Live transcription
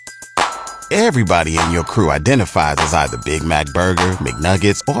Everybody in your crew identifies as either Big Mac Burger,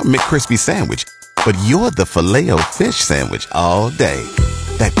 McNuggets, or McCrispy Sandwich. But you're the Filet-O-Fish Sandwich all day.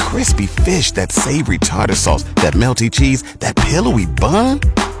 That crispy fish, that savory tartar sauce, that melty cheese, that pillowy bun.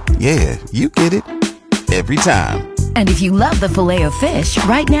 Yeah, you get it. Every time. And if you love the Filet-O-Fish,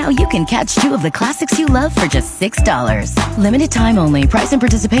 right now you can catch two of the classics you love for just $6. Limited time only. Price and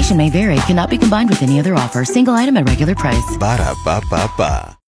participation may vary. Cannot be combined with any other offer. Single item at regular price.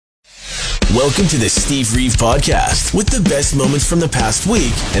 Ba-da-ba-ba-ba. Welcome to the Steve Reeve Podcast with the best moments from the past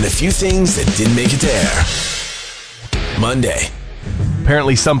week and a few things that didn't make it to air. Monday.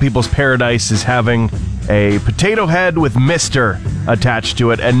 Apparently some people's paradise is having a potato head with Mr. attached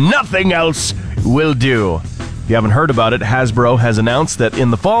to it, and nothing else will do. If you haven't heard about it, Hasbro has announced that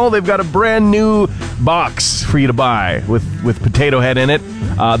in the fall they've got a brand new box for you to buy with Potato Head in it.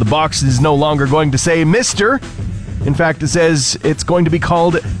 The box is no longer going to say Mr. In fact, it says it's going to be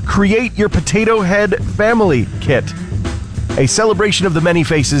called Create Your Potato Head Family Kit, a celebration of the many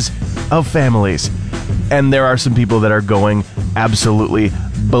faces of families. And there are some people that are going absolutely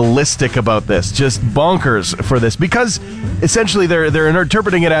ballistic about this, just bonkers for this, because essentially they're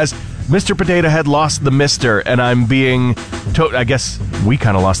interpreting it as Mr. Potato Head lost the Mr., and I'm being I guess we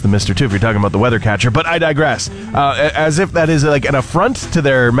kind of lost the Mr. too if you're talking about the weather catcher, but I digress. As if that is like an affront to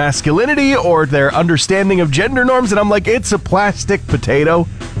their masculinity or their understanding of gender norms, and I'm like, it's a plastic potato,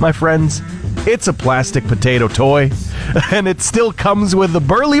 my friends. It's a plastic potato toy, and it still comes with a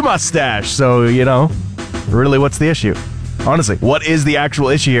burly mustache, so, you know, really, what's the issue? Honestly, what is the actual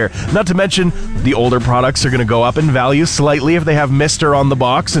issue here? Not to mention, the older products are going to go up in value slightly if they have Mr. on the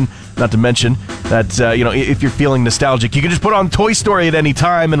box, and not to mention that, if you're feeling nostalgic, you can just put on Toy Story at any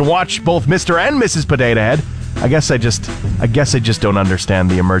time and watch both Mr. and Mrs. Potato Head. I guess I just don't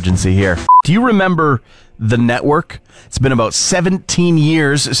understand the emergency here. Do you remember the network? It's been about 17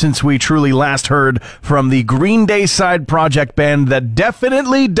 years since we truly last heard from the Green Day side project band that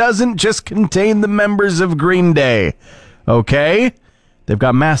definitely doesn't just contain the members of Green Day. Okay? They've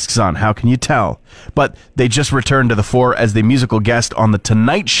got masks on, how can you tell? But they just returned to the fore as the musical guest on The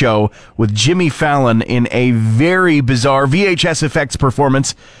Tonight Show with Jimmy Fallon in a very bizarre VHS effects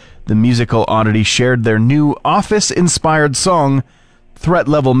performance. The musical oddity shared their new Office-inspired song, Threat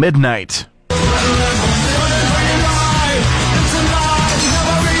Level Midnight.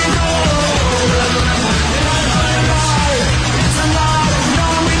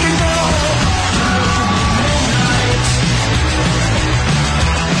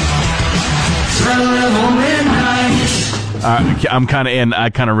 I'm kind of in. I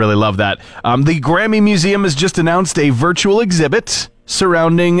kind of really love that. The Grammy Museum has just announced a virtual exhibit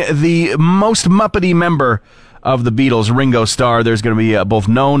surrounding the most Muppety member of the Beatles, Ringo Starr. There's going to be both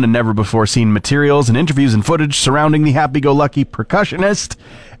known and never-before-seen materials and interviews and footage surrounding the happy-go-lucky percussionist,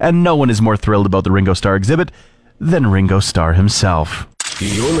 and no one is more thrilled about the Ringo Starr exhibit than Ringo Starr himself.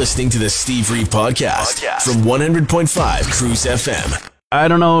 You're listening to the Steve Reeve Podcast from 100.5 Cruise FM. I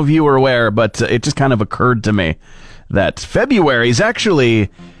don't know if you were aware, but it just kind of occurred to me that February is actually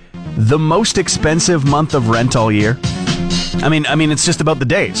the most expensive month of rent all year. I mean, it's just about the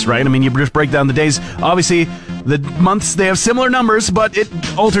days, right? I mean, you just break down the days. Obviously, the months, they have similar numbers, but it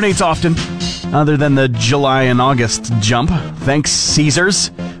alternates often, other than the July and August jump. Thanks, Caesars.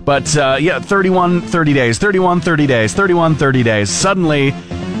 But, 31, 30 days, 31, 30 days, 31, 30 days. Suddenly,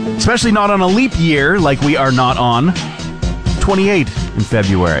 especially not on a leap year like we are not on, 28 in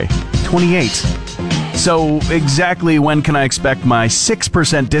February. 28. So exactly when can I expect my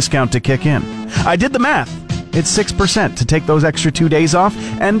 6% discount to kick in? I did the math. It's 6% to take those extra 2 days off,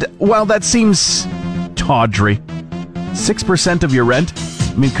 and while that seems tawdry, 6% of your rent,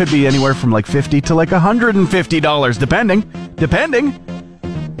 I mean, could be anywhere from like $50 to like $150, depending.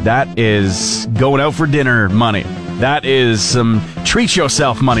 That is going out for dinner money. That is some treat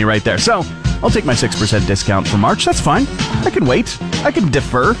yourself money right there. So I'll take my 6% discount for March. That's fine. I can wait. I can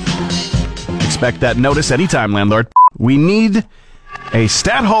defer. Expect that notice anytime, landlord. We need a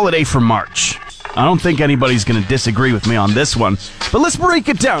stat holiday for March. I don't think anybody's going to disagree with me on this one, but let's break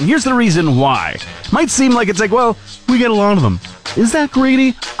it down. Here's the reason why. Might seem like it's like, well, we get a lot of them. Is that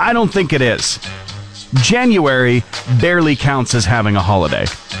greedy? I don't think it is. January barely counts as having a holiday.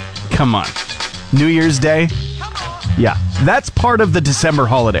 Come on. New Year's Day? Yeah, that's part of the December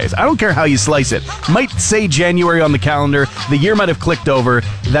holidays. I don't care how you slice it. Might say January on the calendar. The year might have clicked over.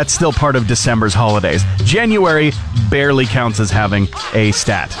 That's still part of December's holidays. January barely counts as having a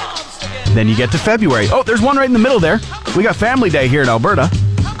stat. Then you get to February. Oh, there's one right in the middle there. We got Family Day here in Alberta.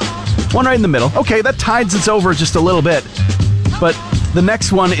 One right in the middle. Okay, that tides us over just a little bit. But the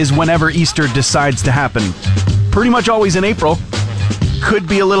next one is whenever Easter decides to happen. Pretty much always in April. Could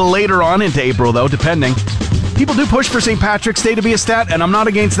be a little later on into April, though, depending. People do push for St. Patrick's Day to be a stat, and I'm not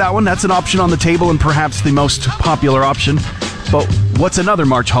against that one. That's an option on the table and perhaps the most popular option. But what's another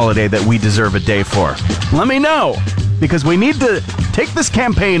March holiday that we deserve a day for? Let me know, because we need to take this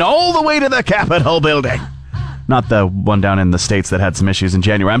campaign all the way to the Capitol building. Not the one down in the States that had some issues in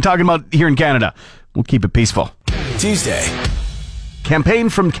January. I'm talking about here in Canada. We'll keep it peaceful. Tuesday. Campaign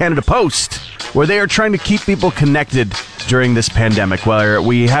from Canada Post, where they are trying to keep people connected during this pandemic, where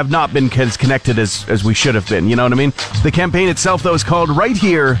we have not been as connected as we should have been. You know what I mean? The campaign itself, though, is called Right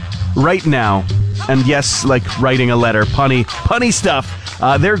Here, Right Now. And yes, like writing a letter, punny stuff.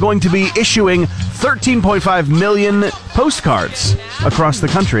 They're going to be issuing 13.5 million postcards across the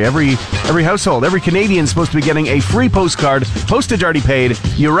country. Every household, every Canadian is supposed to be getting a free postcard, postage already paid.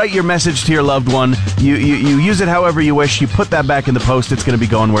 You write your message to your loved one. You use it however you wish. You put that back in the post. It's going to be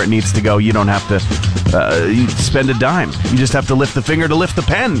going where it needs to go. You don't have to spend a dime. You just have to lift the finger to lift the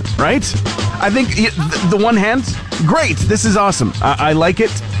pen, right? I think the one hand, great. This is awesome. I like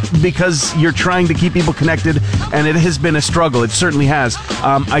it because you're trying to keep people connected, and it has been a struggle. It certainly has.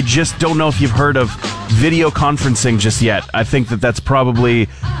 I just don't know if you've heard of video conferencing just yet. I think that's probably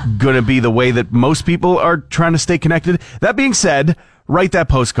going to be the way that most people are trying to stay connected. That being said, write that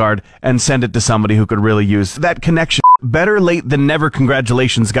postcard and send it to somebody who could really use that connection. Better late than never.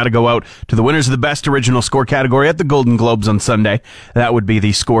 Congratulations got to go out to the winners of the Best Original Score category at the Golden Globes on Sunday. That would be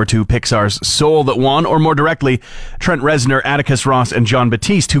the score to Pixar's Soul that won, or more directly, Trent Reznor, Atticus Ross, and John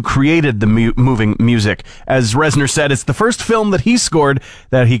Batiste, who created the moving music. As Reznor said, it's the first film that he scored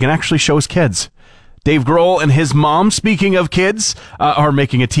that he can actually show his kids. Dave Grohl and his mom, speaking of kids, are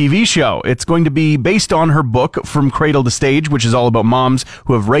making a TV show. It's going to be based on her book, From Cradle to Stage, which is all about moms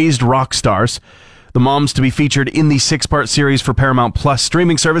who have raised rock stars. The moms to be featured in the 6-part series for Paramount Plus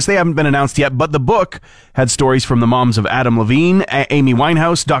streaming service. They haven't been announced yet, but the book had stories from the moms of Adam Levine, Amy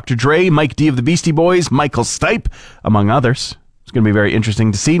Winehouse, Dr. Dre, Mike D of the Beastie Boys, Michael Stipe, among others. It's going to be very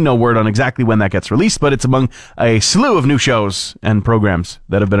interesting to see. No word on exactly when that gets released, but it's among a slew of new shows and programs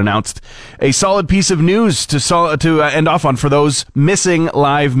that have been announced. A solid piece of news to end off on for those missing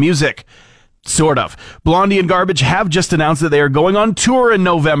live music. Sort of. Blondie and Garbage have just announced that they are going on tour in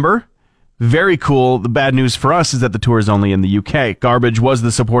November. Very cool. The bad news for us is that the tour is only in the UK. Garbage was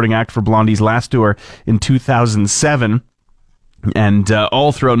the supporting act for Blondie's last tour in 2007. And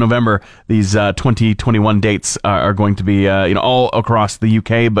all throughout November, these 2021 dates are going to be all across the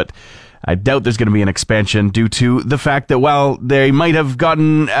UK, but I doubt there's going to be an expansion due to the fact that while they might have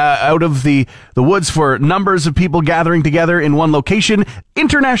gotten out of the woods for numbers of people gathering together in one location,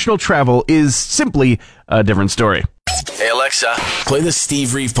 international travel is simply a different story. Hey Alexa, play the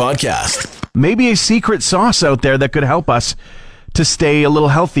Steve Reeve podcast. Maybe a secret sauce out there that could help us to stay a little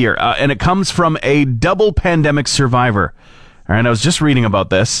healthier, and it comes from a double pandemic survivor. All right, I was just reading about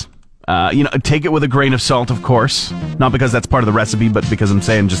this. Take it with a grain of salt, of course. Not because that's part of the recipe, but because I'm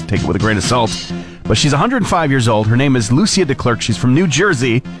saying just take it with a grain of salt. But she's 105 years old. Her name is Lucia DeClercq. She's from New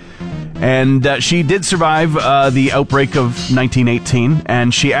Jersey. And she did survive the outbreak of 1918.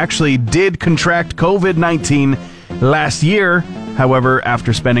 And she actually did contract COVID-19 last year. However,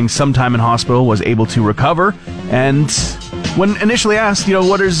 after spending some time in hospital, was able to recover. And when initially asked,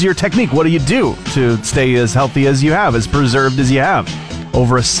 what is your technique? What do you do to stay as healthy as you have, as preserved as you have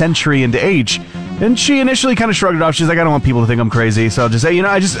over a century into age? And she initially kind of shrugged it off. She's like, I don't want people to think I'm crazy, so I'll just say,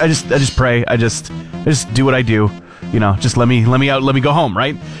 I just pray. I just do what I do. Just let me out, let me go home,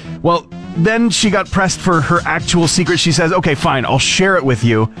 right? Well, then she got pressed for her actual secret. She says, okay, fine, I'll share it with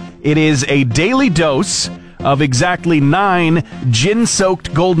you. It is a daily dose of exactly 9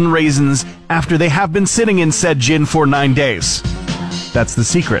 gin-soaked golden raisins after they have been sitting in said gin for 9 days. That's the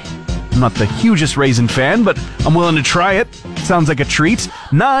secret. I'm not the hugest raisin fan, but I'm willing to try it. Sounds like a treat.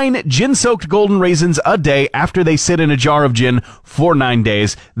 9 gin-soaked golden raisins a day after they sit in a jar of gin for 9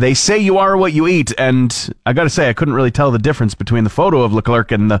 days. They say you are what you eat, and I gotta say, I couldn't really tell the difference between the photo of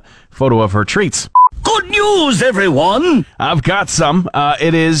Leclerc and the photo of her treats. Good news, everyone! I've got some.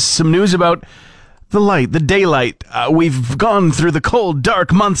 It is some news about the light, the daylight. We've gone through the cold,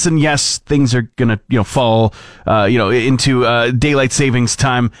 dark months, and yes, things are gonna, fall, into daylight savings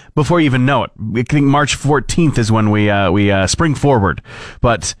time before you even know it. I think March 14th is when we spring forward.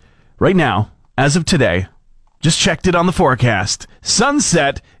 But right now, as of today, just checked it on the forecast.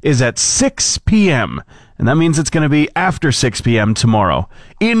 Sunset is at 6 p.m., and that means it's going to be after 6 p.m. tomorrow.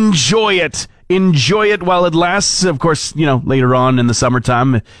 Enjoy it. enjoy it while it lasts. Of course, later on in the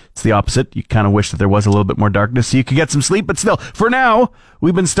summertime, it's the opposite. You kind of wish that there was a little bit more darkness so you could get some sleep. But still, for now,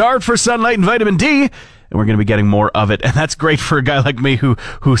 we've been starved for sunlight and vitamin D, and we're going to be getting more of it. And that's great for a guy like me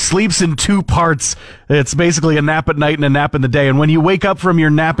who sleeps in 2 parts. It's basically a nap at night and a nap in the day. And when you wake up from your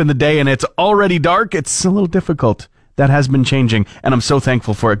nap in the day and it's already dark, it's a little difficult. That has been changing, and I'm so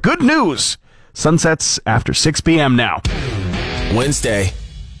thankful for it. Good news! Sunsets after 6 p.m. now. Wednesday.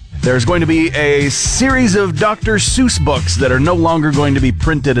 There's going to be a series of Dr. Seuss books that are no longer going to be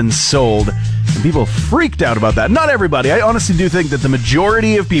printed and sold. And people freaked out about that. Not everybody. I honestly do think that the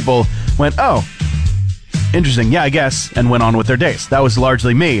majority of people went, oh, interesting, yeah, I guess, and went on with their days. That was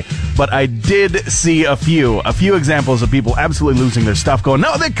largely me. But I did see a few examples of people absolutely losing their stuff, going,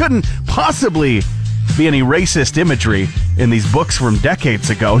 no, they couldn't possibly be any racist imagery in these books from decades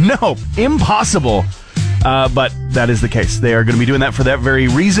ago. No, impossible. But that is the case. They are going to be doing that for that very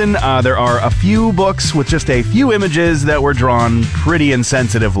reason. There are a few books with just a few images that were drawn pretty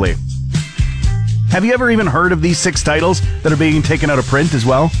insensitively. Have you ever even heard of these 6 titles that are being taken out of print as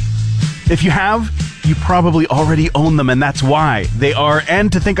well? If you have, you probably already own them, and that's why. They are,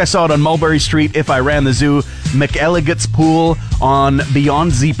 and to think I saw it on Mulberry Street, If I Ran the Zoo, McElligot's Pool, on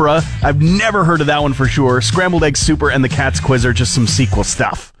Beyond Zebra. I've never heard of that one for sure. Scrambled Egg Super and The Cat's Quiz are just some sequel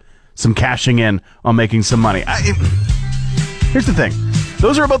stuff. Some cashing in on making some money. Here's the thing.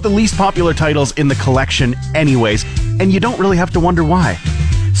 Those are about the least popular titles in the collection anyways, and you don't really have to wonder why.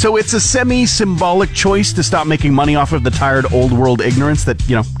 So it's a semi-symbolic choice to stop making money off of the tired old-world ignorance that,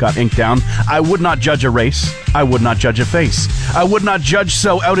 got inked down. I would not judge a race. I would not judge a face. I would not judge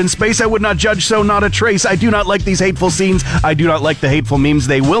so out in space. I would not judge so not a trace. I do not like these hateful scenes. I do not like the hateful memes.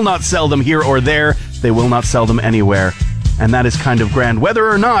 They will not sell them here or there. They will not sell them anywhere. And that is kind of grand, whether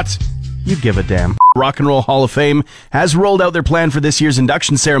or not you give a damn. Rock and Roll Hall of Fame has rolled out their plan for this year's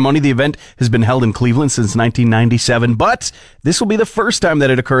induction ceremony. The event has been held in Cleveland since 1997, but this will be the first time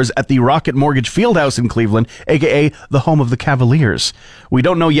that it occurs at the Rocket Mortgage Fieldhouse in Cleveland, aka the home of the Cavaliers. We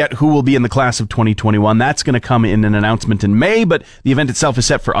don't know yet who will be in the class of 2021. That's going to come in an announcement in May, but the event itself is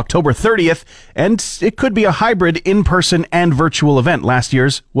set for October 30th, and it could be a hybrid in-person and virtual event. Last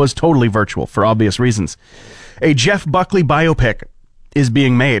year's was totally virtual for obvious reasons. A Jeff Buckley biopic is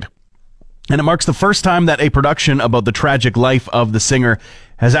being made. And it marks the first time that a production about the tragic life of the singer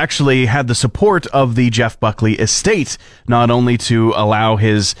has actually had the support of the Jeff Buckley estate, not only to allow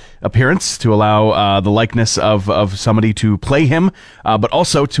his appearance, to allow the likeness of somebody to play him, but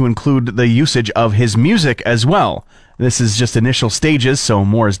also to include the usage of his music as well. This is just initial stages, so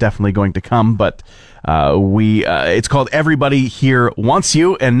more is definitely going to come, but it's called Everybody Here Wants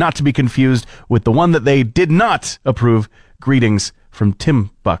You, and not to be confused with the one that they did not approve, Greetings from Tim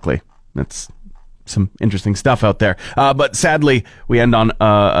Buckley. That's some interesting stuff out there. But sadly, we end on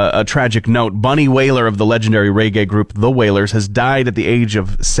a tragic note. Bunny Wailer of the legendary reggae group The Wailers has died at the age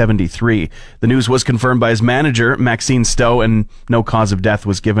of 73. The news was confirmed by his manager, Maxine Stowe, and no cause of death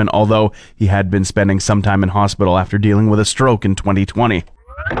was given, although he had been spending some time in hospital after dealing with a stroke in 2020.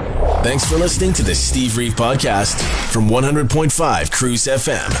 Thanks for listening to the Steve Reeve Podcast from 100.5 Cruise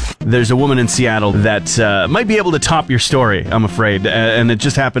FM. There's a woman in Seattle that might be able to top your story, I'm afraid. And it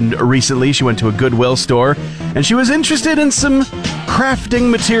just happened recently. She went to a Goodwill store, and she was interested in some crafting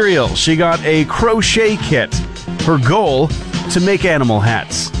material. She got a crochet kit. Her goal, to make animal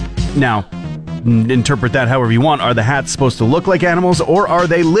hats. Now, interpret that however you want. Are the hats supposed to look like animals, or are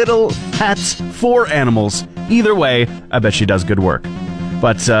they little hats for animals? Either way, I bet she does good work.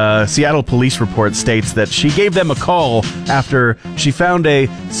 But Seattle police report states that she gave them a call after she found a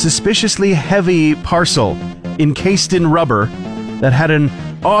suspiciously heavy parcel encased in rubber that had an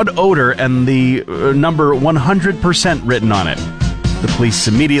odd odor and the number 100% written on it. The police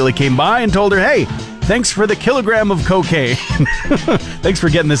immediately came by and told her, hey, thanks for the kilogram of cocaine. Thanks for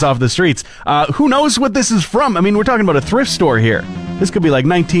getting this off the streets. Who knows what this is from? I mean, we're talking about a thrift store here. This could be like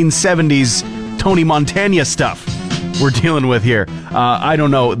 1970s Tony Montana stuff we're dealing with here. I don't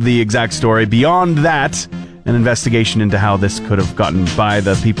know the exact story. Beyond that, an investigation into how this could have gotten by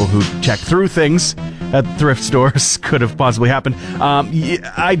the people who check through things at thrift stores could have possibly happened.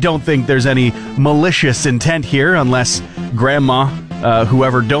 I don't think there's any malicious intent here, unless grandma,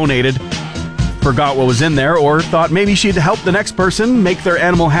 whoever donated, forgot what was in there, or thought maybe she'd help the next person make their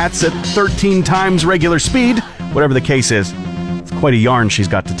animal hats at 13 times regular speed. Whatever the case is, it's quite a yarn she's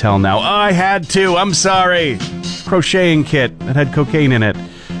got to tell now. I had to, I'm sorry. Crocheting kit that had cocaine in it.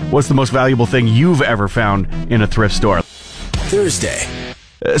 What's the most valuable thing you've ever found in a thrift store? Thursday.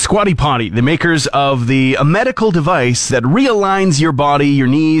 Squatty Potty, the makers of a medical device that realigns your body, your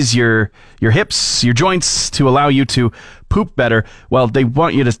knees, your hips, your joints to allow you to poop better. Well, they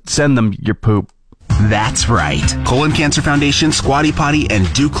want you to send them your poop. That's right. Colon Cancer Foundation, Squatty Potty, and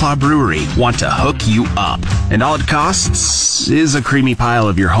Dewclaw Brewery want to hook you up. And all it costs is a creamy pile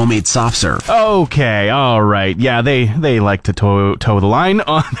of your homemade soft serve. Okay, all right. Yeah, they like to toe the line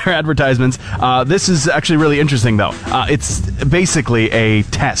on their advertisements. This is actually really interesting, though. It's basically a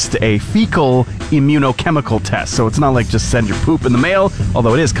test, a fecal immunochemical test. So it's not like just send your poop in the mail,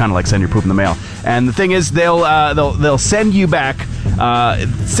 although it is kind of like send your poop in the mail. And the thing is, they'll send you back a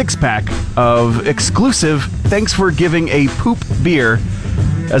 6-pack of exclusive thanks for giving a poop beer,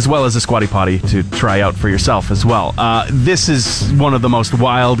 as well as a Squatty Potty to try out for yourself as well. This is one of the most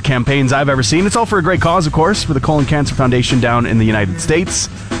wild campaigns I've ever seen. It's all for a great cause, of course, for the Colon Cancer Foundation down in the United States.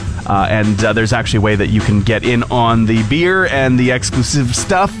 And there's actually a way that you can get in on the beer and the exclusive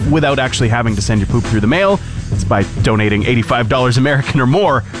stuff without actually having to send your poop through the mail. It's by donating $85 American or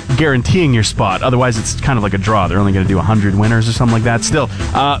more, guaranteeing your spot. Otherwise, it's kind of like a draw. They're only going to do 100 winners or something like that. Still,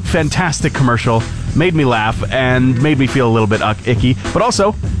 fantastic commercial. Made me laugh and made me feel a little bit icky. But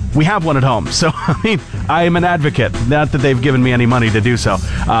also, we have one at home. So, I mean, I am an advocate. Not that they've given me any money to do so.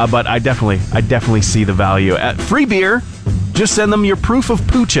 But I definitely see the value. Free beer, just send them your proof of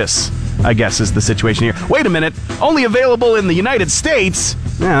poochus, I guess is the situation here. Wait a minute, only available in the United States?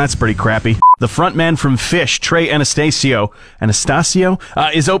 Yeah, that's pretty crappy. The frontman from Phish, Trey Anastasio,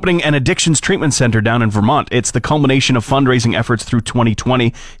 is opening an addictions treatment center down in Vermont. It's the culmination of fundraising efforts through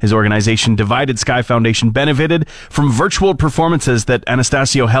 2020. His organization, Divided Sky Foundation, benefited from virtual performances that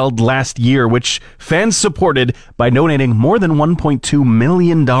Anastasio held last year, which fans supported by donating more than $1.2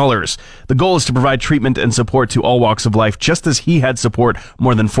 million. The goal is to provide treatment and support to all walks of life, just as he had support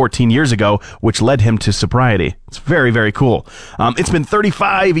more than 14 years ago, which led him to sobriety. It's very, very cool. It's been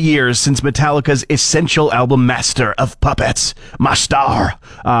 35 years since Metallica's essential album Master of Puppets, My Star,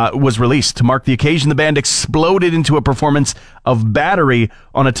 was released. To mark the occasion, the band exploded into a performance of Battery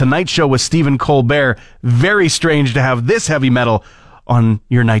on a Tonight Show with Stephen Colbert. Very strange to have this heavy metal on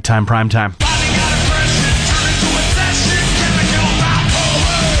your nighttime primetime.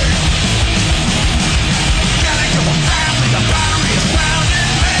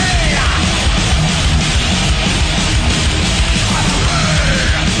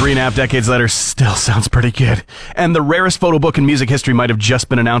 Three and a half decades later, still sounds pretty good. And the rarest photo book in music history might have just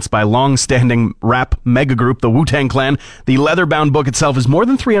been announced by long-standing rap megagroup, the Wu-Tang Clan. The leather-bound book itself is more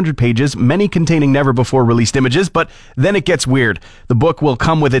than 300 pages, many containing never-before-released images, but then it gets weird. The book will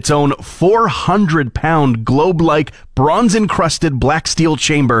come with its own 400-pound globe-like, bronze-encrusted black steel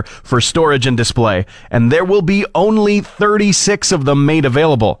chamber for storage and display, and there will be only 36 of them made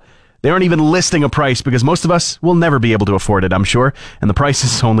available. They aren't even listing a price because most of us will never be able to afford it, I'm sure, and the price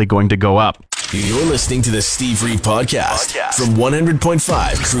is only going to go up. You're listening to the Steve Reeve Podcast from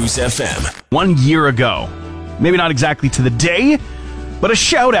 100.5 Cruise FM. 1 year ago, maybe not exactly to the day, but a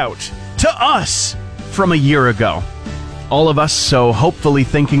shout out to us from a year ago. All of us so hopefully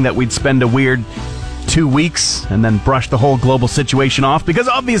thinking that we'd spend a weird 2 weeks and then brush the whole global situation off, because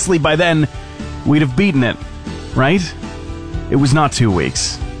obviously by then we'd have beaten it, right? It was not 2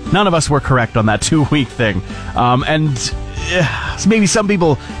 weeks. None of us were correct on that 2-week thing. Maybe some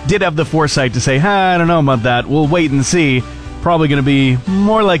people did have the foresight to say, I don't know about that. We'll wait and see. Probably going to be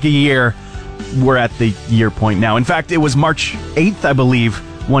more like a year. We're at the year point now. In fact, it was March 8th, I believe,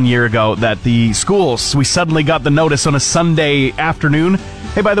 1 year ago, that the schools, we suddenly got the notice on a Sunday afternoon.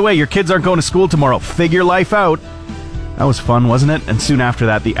 Hey, by the way, your kids aren't going to school tomorrow. Figure life out. That was fun, wasn't it? And soon after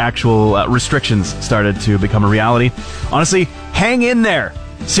that, the actual restrictions started to become a reality. Honestly, hang in there.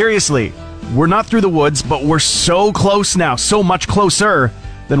 Seriously, we're not through the woods, but we're so close now, so much closer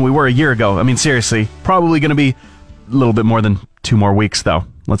than we were a year ago. I mean, seriously, probably going to be a little bit more than 2 more weeks, though.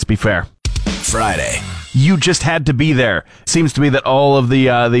 Let's be fair. Friday. You just had to be there. Seems to be that all of the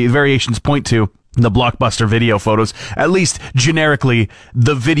variations point to the Blockbuster video photos, at least generically,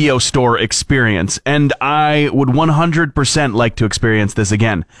 the video store experience. And I would 100% like to experience this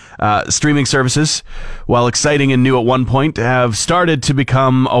again. Streaming services, while exciting and new at one point, have started to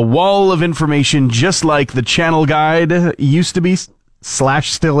become a wall of information, just like the channel guide used to be, /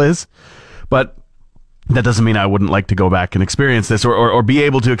 still is. But that doesn't mean I wouldn't like to go back and experience this, or be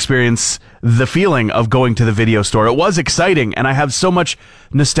able to experience the feeling of going to the video store. It was exciting, and I have so much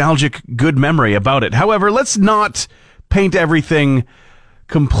nostalgic good memory about it. However, let's not paint everything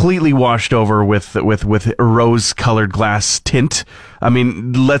completely washed over with rose-colored glass tint. I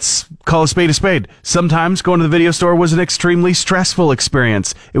mean, let's call a spade. Sometimes going to the video store was an extremely stressful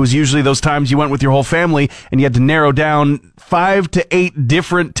experience. It was usually those times you went with your whole family and you had to narrow down 5 to 8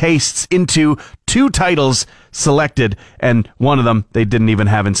 different tastes into 2 titles selected, and one of them they didn't even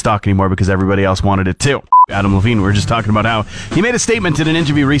have in stock anymore because everybody else wanted it too. Adam Levine, we were just talking about how he made a statement in an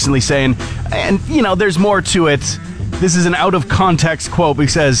interview recently saying, and there's more to it. This is an out-of-context quote. He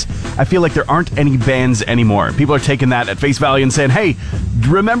says, I feel like there aren't any bands anymore. People are taking that at face value and saying, hey,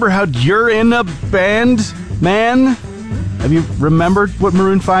 remember how you're in a band, man? Have you remembered what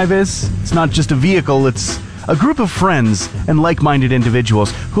Maroon 5 is? It's not just a vehicle, it's a group of friends and like-minded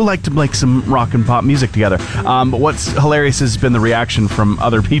individuals who like to make some rock and pop music together. But what's hilarious has been the reaction from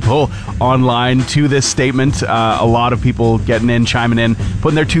other people online to this statement. A lot of people chiming in,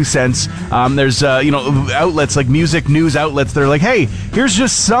 putting their 2 cents. There's outlets like music news outlets that are like, hey, here's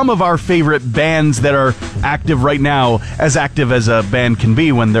just some of our favorite bands that are active right now, as active as a band can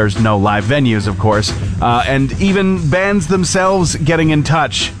be when there's no live venues, of course. And even bands themselves getting in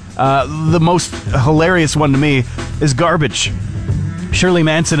touch. The most hilarious one to me is Garbage. Shirley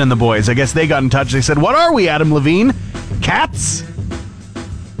Manson and the boys, I guess they got in touch. They said, what are we, Adam Levine? Cats?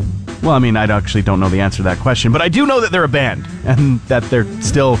 Well, I mean, I actually don't know the answer to that question, but I do know that they're a band and that they're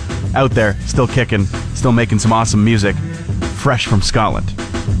still out there, still kicking, still making some awesome music, fresh from Scotland.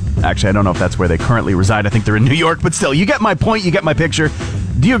 Actually, I don't know if that's where they currently reside. I think they're in New York, but still, you get my point, you get my picture.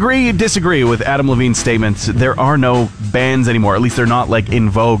 Do you agree or disagree with Adam Levine's statements? There are no bands anymore. At least they're not like in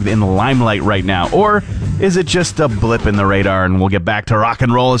vogue, in the limelight right now. Or is it just a blip in the radar and we'll get back to rock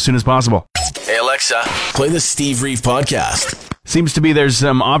and roll as soon as possible? Hey Alexa, play the Steve Reeve podcast. Seems to be there's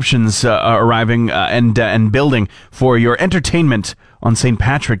some options arriving and building for your entertainment on St.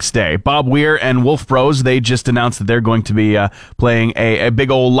 Patrick's Day. Bob Weir and Wolf Bros, they just announced that they're going to be playing a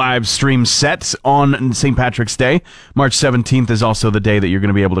big old live stream set on St. Patrick's Day. March 17th is also the day that you're going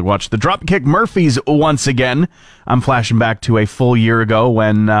to be able to watch the Dropkick Murphys once again. I'm flashing back to a full year ago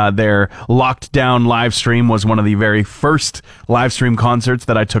when their Locked Down live stream was one of the very first live stream concerts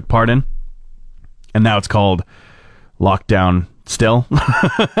that I took part in. And now it's called Lockdown still.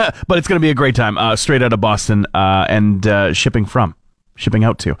 But it's going to be a great time. Straight out of Boston and shipping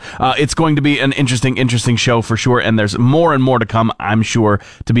out to. It's going to be an interesting show for sure, and there's more and more to come, I'm sure,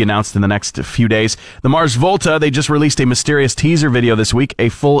 to be announced in the next few days. The Mars Volta, they just released a mysterious teaser video this week, a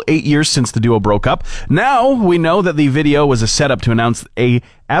full 8 years since the duo broke up. Now we know that the video was a setup to announce a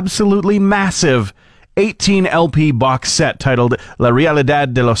absolutely massive 18 LP box set titled La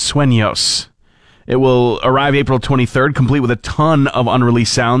Realidad de los Sueños. It will arrive April 23rd, complete with a ton of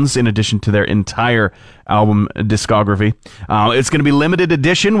unreleased sounds in addition to their entire album discography. It's going to be limited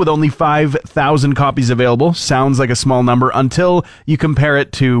edition with only 5,000 copies available. Sounds like a small number until you compare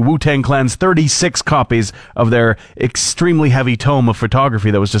it to Wu-Tang Clan's 36 copies of their extremely heavy tome of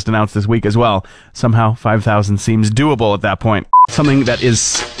photography that was just announced this week as well. Somehow 5,000 seems doable at that point. Something that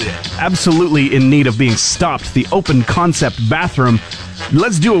is absolutely in need of being stopped, the open concept bathroom.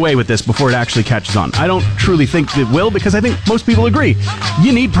 Let's do away with this before it actually catches on. I don't truly think it will, because I think most people agree.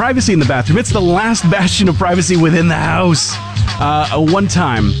 You need privacy in the bathroom. It's the last bastion of privacy within the house. One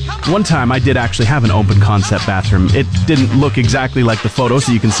time I did actually have an open concept bathroom. It didn't look exactly like the photos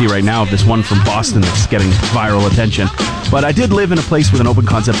that you can see right now of this one from Boston that's getting viral attention. But I did live in a place with an open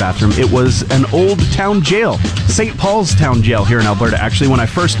concept bathroom. It was an old town jail, St. Paul's Town Jail here in Alberta. Actually, when I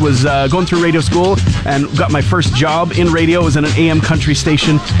first was going through radio school and got my first job in radio, it was in an AM country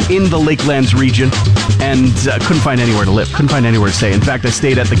station in the Lakelands region, and couldn't find anywhere to live, couldn't find anywhere to stay. In fact, I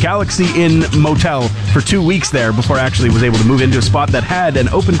stayed at the Galaxy Inn Motel for 2 weeks there before I actually was able to move into a spot that had an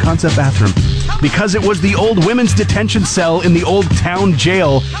open concept bathroom, because it was the old women's detention cell in the old town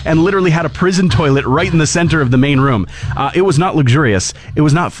jail and literally had a prison toilet right in the center of the main room. It was not luxurious. It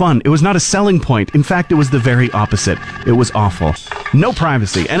was not fun. It was not a selling point. In fact, it was the very opposite. It was awful. No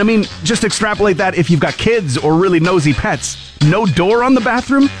privacy. And I mean, just extrapolate that if you've got kids or really nosy pets. No door on the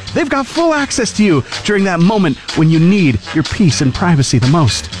bathroom? They've got full access to you during that moment when you need your peace and privacy the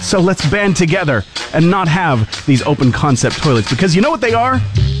most. So let's band together and not have these open concept toilets, because you know what they are?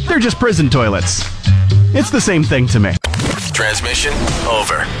 They're just prison toilets. It's the same thing to me. Transmission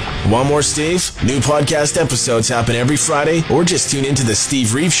over. Want more Steve? New podcast episodes happen every Friday, or just tune into the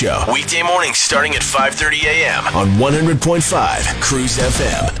Steve Reeve Show. Weekday mornings starting at 5:30 a.m. on 100.5 Cruise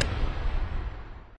FM.